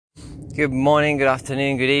Good morning, good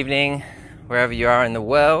afternoon, good evening, wherever you are in the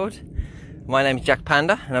world. My name is Jack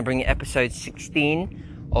Panda, and I'm bringing episode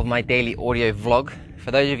 16 of my daily audio vlog.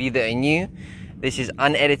 For those of you that are new, this is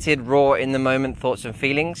unedited, raw, in-the-moment thoughts and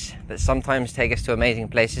feelings that sometimes take us to amazing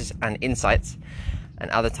places and insights,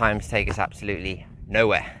 and other times take us absolutely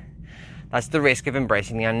nowhere. That's the risk of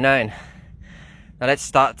embracing the unknown. Now let's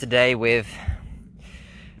start today with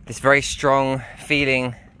this very strong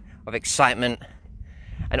feeling of excitement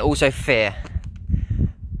and also fear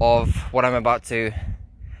of what I'm about to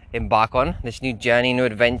embark on, this new journey, new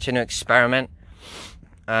adventure, new experiment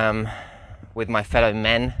with my fellow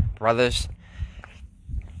men, brothers.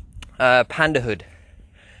 Pandahood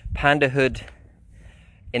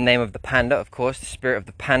in name of the panda, of course, the spirit of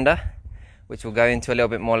the panda, which we'll go into a little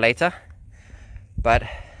bit more later. But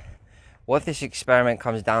what this experiment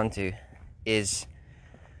comes down to is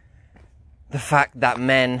the fact that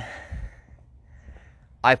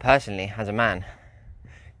I personally, as a man,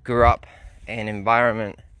 grew up in an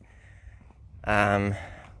environment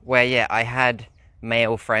where, I had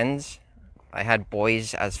male friends. I had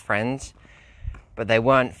boys as friends, but they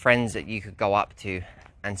weren't friends that you could go up to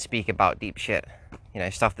and speak about deep shit.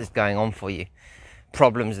 Stuff that's going on for you,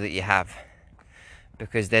 problems that you have.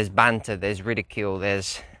 Because there's banter, there's ridicule,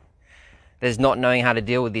 there's not knowing how to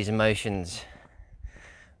deal with these emotions.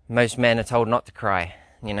 Most men are told not to cry,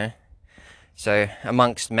 So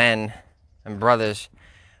amongst men and brothers,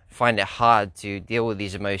 find it hard to deal with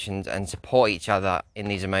these emotions and support each other in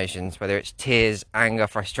these emotions, whether it's tears, anger,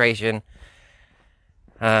 frustration.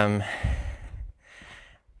 And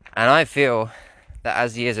I feel that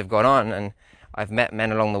as years have gone on and I've met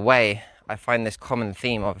men along the way, I find this common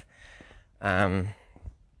theme of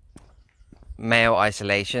male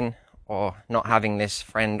isolation, or not having this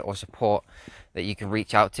friend or support that you can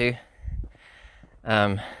reach out to.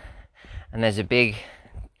 And there's a big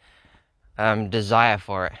desire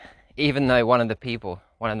for it. Even though one of the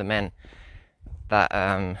men that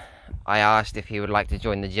I asked if he would like to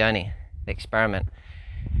join the journey, the experiment,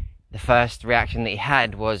 the first reaction that he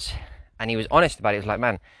had was, and he was honest about it, he was like,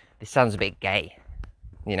 man, this sounds a bit gay,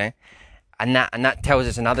 and that tells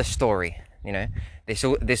us another story,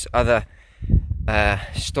 this other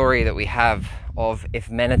story that we have of, if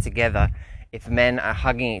men are together, if men are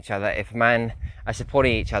hugging each other, if men are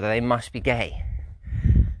supporting each other, they must be gay.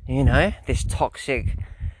 This toxic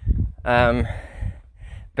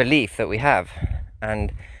belief that we have.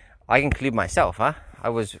 And I include myself.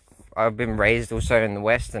 I've been raised also in the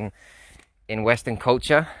West and in Western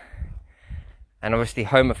culture, and obviously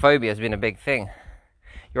homophobia has been a big thing.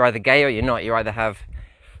 You're either gay or you're not. You either have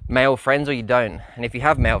male friends or you don't. And if you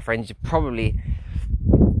have male friends, there's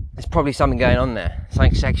probably something going on there,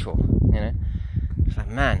 something sexual. It's like,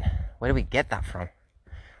 man, where did we get that from?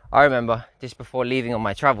 I remember just before leaving on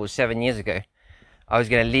my travels 7 years ago, I was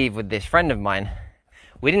going to leave with this friend of mine.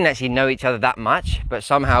 We didn't actually know each other that much, but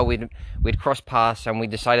somehow we'd crossed paths and we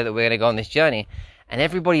decided that we were going to go on this journey. And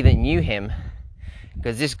everybody that knew him,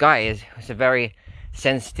 because this guy was a very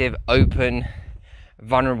sensitive, open,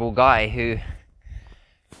 vulnerable guy who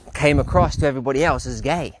came across to everybody else as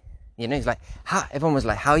gay. He's like, everyone was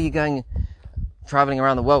like, how are you going traveling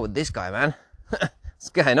around the world with this guy, man? What's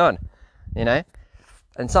going on?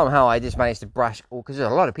 And somehow I just managed to brush all, because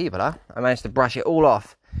there's a lot of people, I managed to brush it all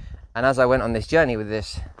off. And as I went on this journey with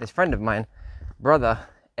this friend of mine, brother,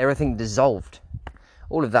 everything dissolved.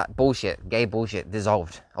 All of that bullshit, gay bullshit,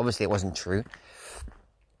 dissolved. Obviously it wasn't true.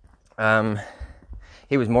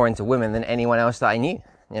 He was more into women than anyone else that I knew,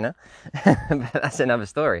 but that's another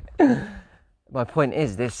story. My point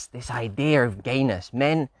is this idea of gayness,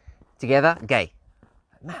 men together, gay.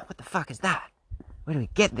 Man, what the fuck is that? Where do we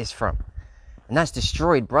get this from? And that's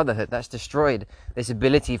destroyed brotherhood. That's destroyed this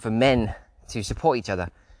ability for men to support each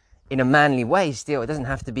other in a manly way still. It doesn't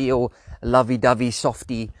have to be all lovey-dovey,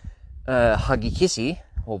 softy, huggy, kissy,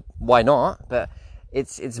 or why not? But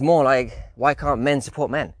it's more like, why can't men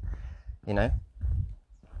support men? And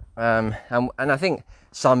I think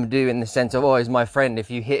some do, in the sense of, he's my friend,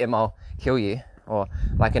 if you hit him, I'll kill you. Or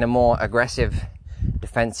like in a more aggressive,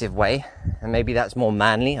 defensive way. And maybe that's more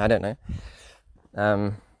manly, I don't know.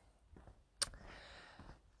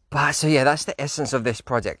 But so that's the essence of this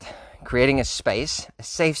project. Creating a space, a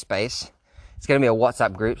safe space. It's going to be a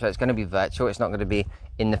WhatsApp group, so it's going to be virtual. It's not going to be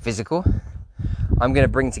in the physical. I'm going to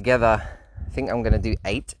bring together, I think I'm going to do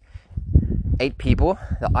eight people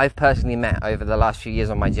that I've personally met over the last few years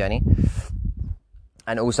on my journey.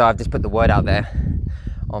 And also I've just put the word out there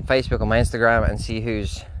on Facebook, on my Instagram, and see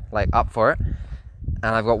who's up for it.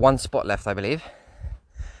 And I've got one spot left, I believe.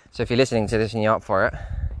 So if you're listening to this and you're up for it,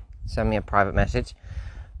 send me a private message.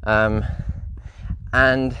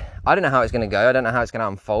 And I don't know how it's going to go. I don't know how it's going to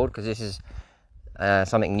unfold, because this is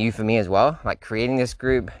something new for me as well, like creating this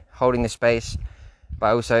group, holding the space. But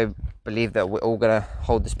I also believe that we're all going to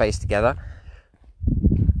hold the space together.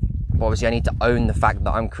 But obviously I need to own the fact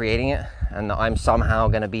that I'm creating it, and that I'm somehow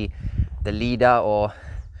going to be the leader, or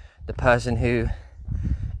the person who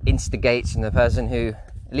instigates, and the person who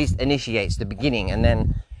at least initiates the beginning. And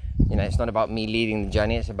then, you know, it's not about me leading the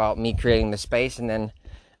journey, it's about me creating the space and then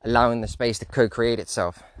allowing the space to co-create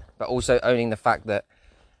itself, but also owning the fact that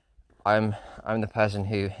I'm the person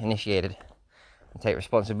who initiated, and take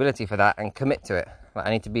responsibility for that and commit to it. Like,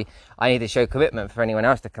 I need to show commitment for anyone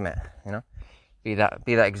else to commit, you know, be that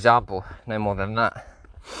example, no more than that.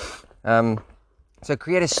 So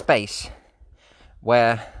create a space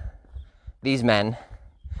where these men,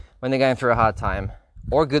 when they're going through a hard time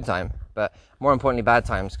or a good time, but more importantly bad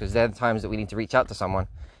times, because they're the times that we need to reach out to someone,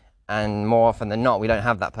 and more often than not we don't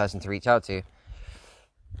have that person to reach out to,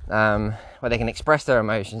 where they can express their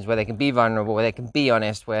emotions, where they can be vulnerable, where they can be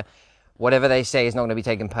honest, where whatever they say is not going to be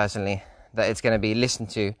taken personally, that it's going to be listened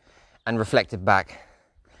to and reflected back,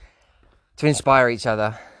 to inspire each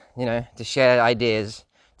other, you know, to share ideas,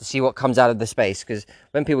 to see what comes out of the space. Because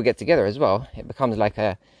when people get together as well, it becomes like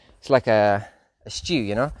a stew,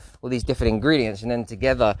 you know, all these different ingredients, and then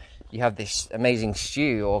together you have this amazing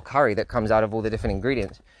stew or curry that comes out of all the different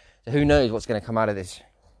ingredients. So who knows what's going to come out of this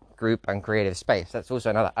group and creative space. That's also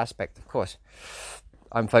another aspect, of course.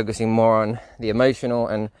 I'm focusing more on the emotional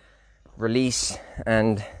and release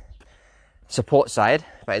and support side,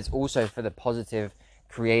 but it's also for the positive,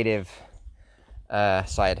 creative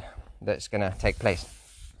side that's going to take place.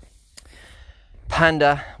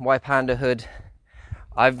 Panda, why Pandahood?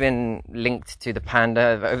 I've been linked to the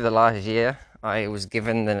panda over the last year. I was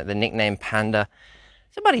given the nickname Panda,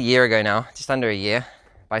 it's about a year ago now, just under a year,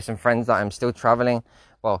 by some friends that I'm still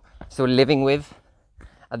still living with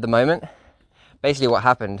at the moment. Basically what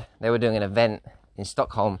happened, they were doing an event in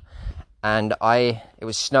Stockholm, and it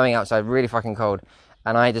was snowing outside, really fucking cold,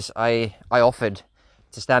 and I offered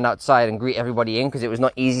to stand outside and greet everybody in, because it was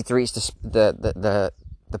not easy to reach the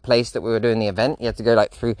place that we were doing the event. You had to go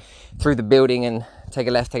like through the building and take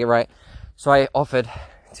a left, take a right. So I offered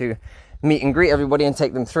to meet and greet everybody and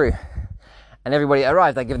take them through. And everybody that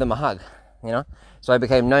arrived, I give them a hug, you know. So I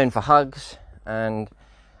became known for hugs, and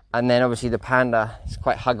then obviously the panda is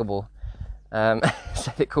quite huggable.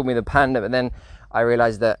 So they called me the panda. But then I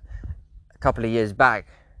realized that a couple of years back,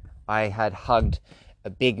 I had hugged a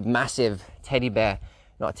big, massive teddy bear,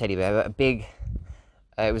 not a teddy bear, but a big.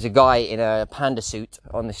 It was a guy in a panda suit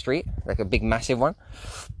on the street, like a big, massive one.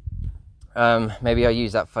 Maybe I'll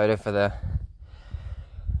use that photo for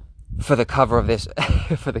the cover of this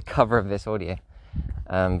audio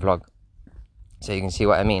vlog, so you can see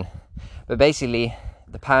what I mean. But basically,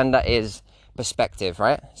 the panda is perspective,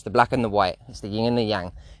 right? It's the black and the white. It's the yin and the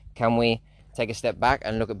yang. Can we take a step back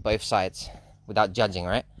and look at both sides without judging,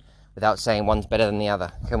 right? Without saying one's better than the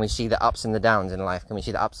other. Can we see the ups and the downs in life? Can we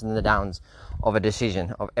see the ups and the downs of a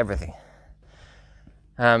decision, of everything?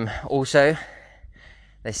 Also,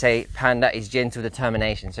 they say panda is gentle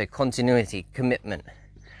determination, so continuity, commitment,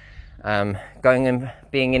 going and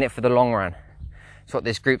being in it for the long run. That's what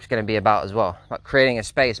this group's going to be about as well, like creating a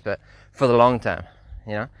space, but for the long term,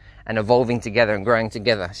 you know, and evolving together and growing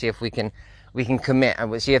together. See if we can commit,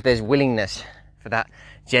 and we'll see if there's willingness for that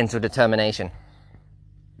gentle determination.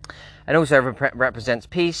 And also represents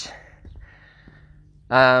peace,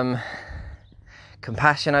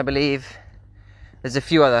 compassion, I believe. There's a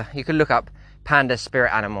few other, you could look up panda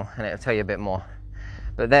spirit animal and it'll tell you a bit more.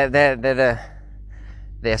 But they're the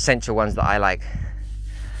essential ones that I like.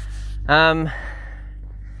 So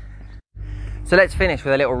let's finish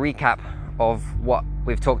with a little recap of what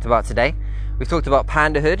we've talked about today. We've talked about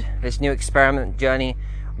Pandahood, this new experiment journey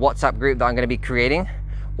WhatsApp group that I'm going to be creating,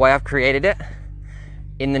 why I've created it,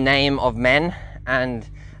 in the name of men and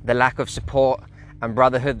the lack of support and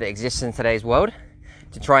brotherhood that exists in today's world,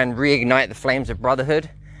 to try and reignite the flames of brotherhood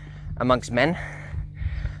amongst men.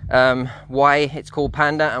 Why it's called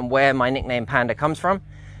Panda and where my nickname Panda comes from,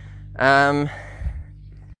 and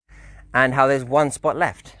how there's one spot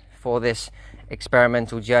left for this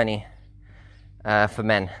experimental journey for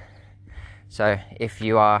men. So if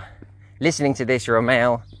you are listening to this, you're a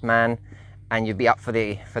male man and you'd be up for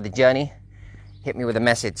the journey, hit me with a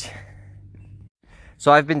message.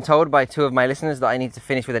 So I've been told by two of my listeners that I need to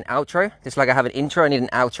finish with an outro. Just like I have an intro, I need an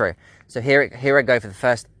outro. So here I go for the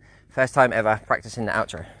first time ever practicing the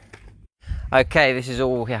outro. Okay, this is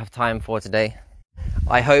all we have time for today.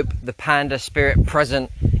 I hope the panda spirit present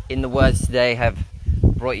in the words today have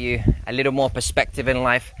brought you a little more perspective in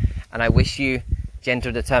life, and I wish you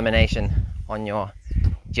gentle determination on your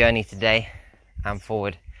journey today and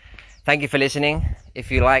forward. Thank you for listening.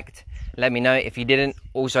 If you liked, let me know. If you didn't,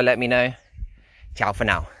 also let me know. Ciao for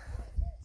now.